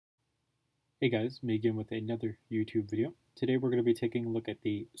Hey guys, me again with another YouTube video. Today we're going to be taking a look at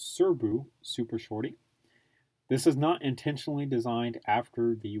the Serbu Super Shorty. This is not intentionally designed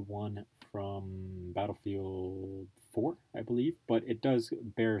after the one from Battlefield 4, I believe, but it does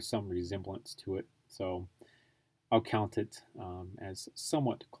bear some resemblance to it, so I'll count it as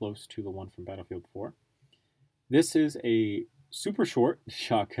somewhat close to the one from Battlefield 4. This is a super short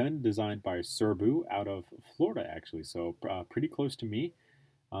shotgun designed by Serbu out of Florida, actually, so pretty close to me.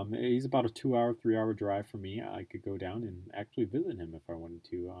 He's about a 2-hour, 3-hour drive for me. I could go down and actually visit him if I wanted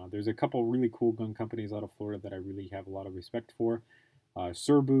to. There's a couple really cool gun companies out of Florida that I really have a lot of respect for.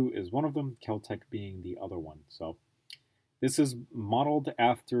 Serbu is one of them, Keltec being the other one. So this is modeled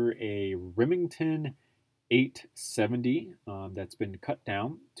after a Remington 870 that's been cut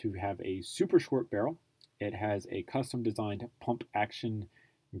down to have a super short barrel. It has a custom designed pump action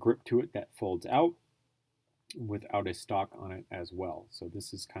grip to it that folds out without a stock on it as well. So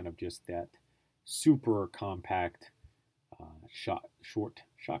this is kind of just that super compact short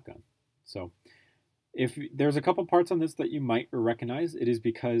shotgun. So if there's a couple parts on this that you might recognize, it is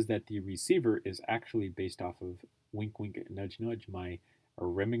because that the receiver is actually based off of wink wink nudge nudge my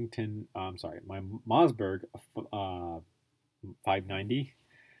Remington my Mossberg 590.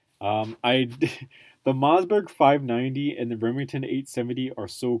 The Mossberg 590 and the Remington 870 are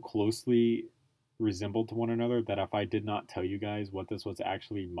so closely resembled to one another that if I did not tell you guys what this was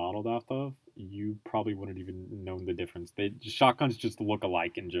actually modeled off of, you probably wouldn't even known the difference. Shotguns just look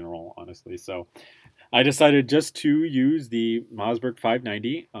alike in general, honestly. So I decided just to use the Mossberg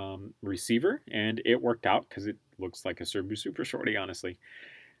 590 receiver, and it worked out because it looks like a Serbu Super Shorty, honestly.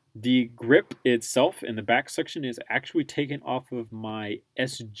 The grip itself in the back section is actually taken off of my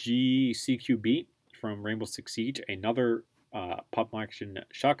SG CQB from Rainbow Six Siege, another pump action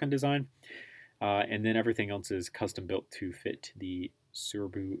shotgun design. And then everything else is custom built to fit the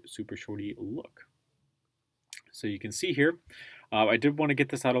Serbu Super Shorty look. So you can see here, I did want to get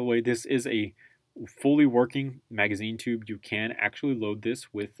this out of the way. This is a fully working magazine tube. You can actually load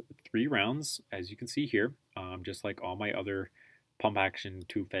this with 3 rounds, as you can see here, just like all my other pump action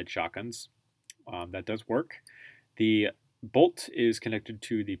tube-fed shotguns. That does work. The bolt is connected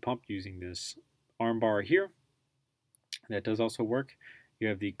to the pump using this arm bar here. That does also work. You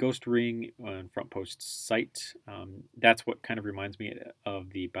have the ghost ring on front post sight. That's what kind of reminds me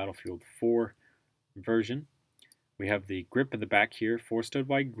of the Battlefield 4 version. We have the grip in the back here, 4 stud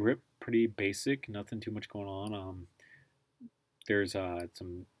wide grip, pretty basic, nothing too much going on. There's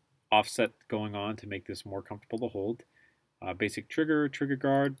some offset going on to make this more comfortable to hold. Basic trigger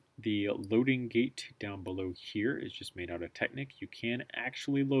guard. The loading gate down below here is just made out of Technic. You can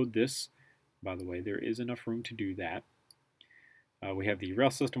actually load this. By the way, there is enough room to do that. We have the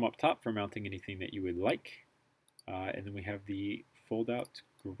rail system up top for mounting anything that you would like. And then we have the fold-out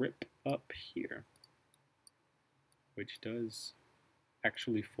grip up here, which does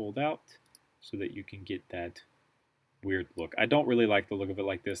actually fold out so that you can get that weird look. I don't really like the look of it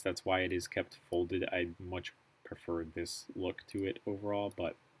like this. That's why it is kept folded. I much prefer this look to it overall,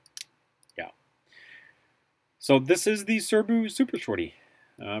 but yeah. So this is the Serbu Super Shorty.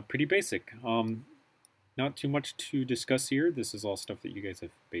 Pretty basic. Not too much to discuss here. This is all stuff that you guys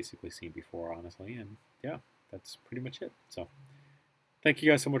have basically seen before, honestly. And yeah, that's pretty much it. So thank you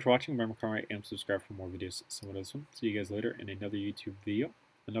guys so much for watching. Remember to comment and subscribe for more videos similar to this one. See you guys later in another YouTube video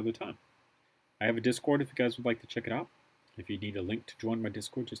another time. I have a Discord if you guys would like to check it out. If you need a link to join my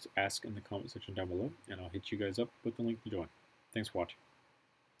Discord, just ask in the comment section down below, and I'll hit you guys up with the link to join. Thanks for watching.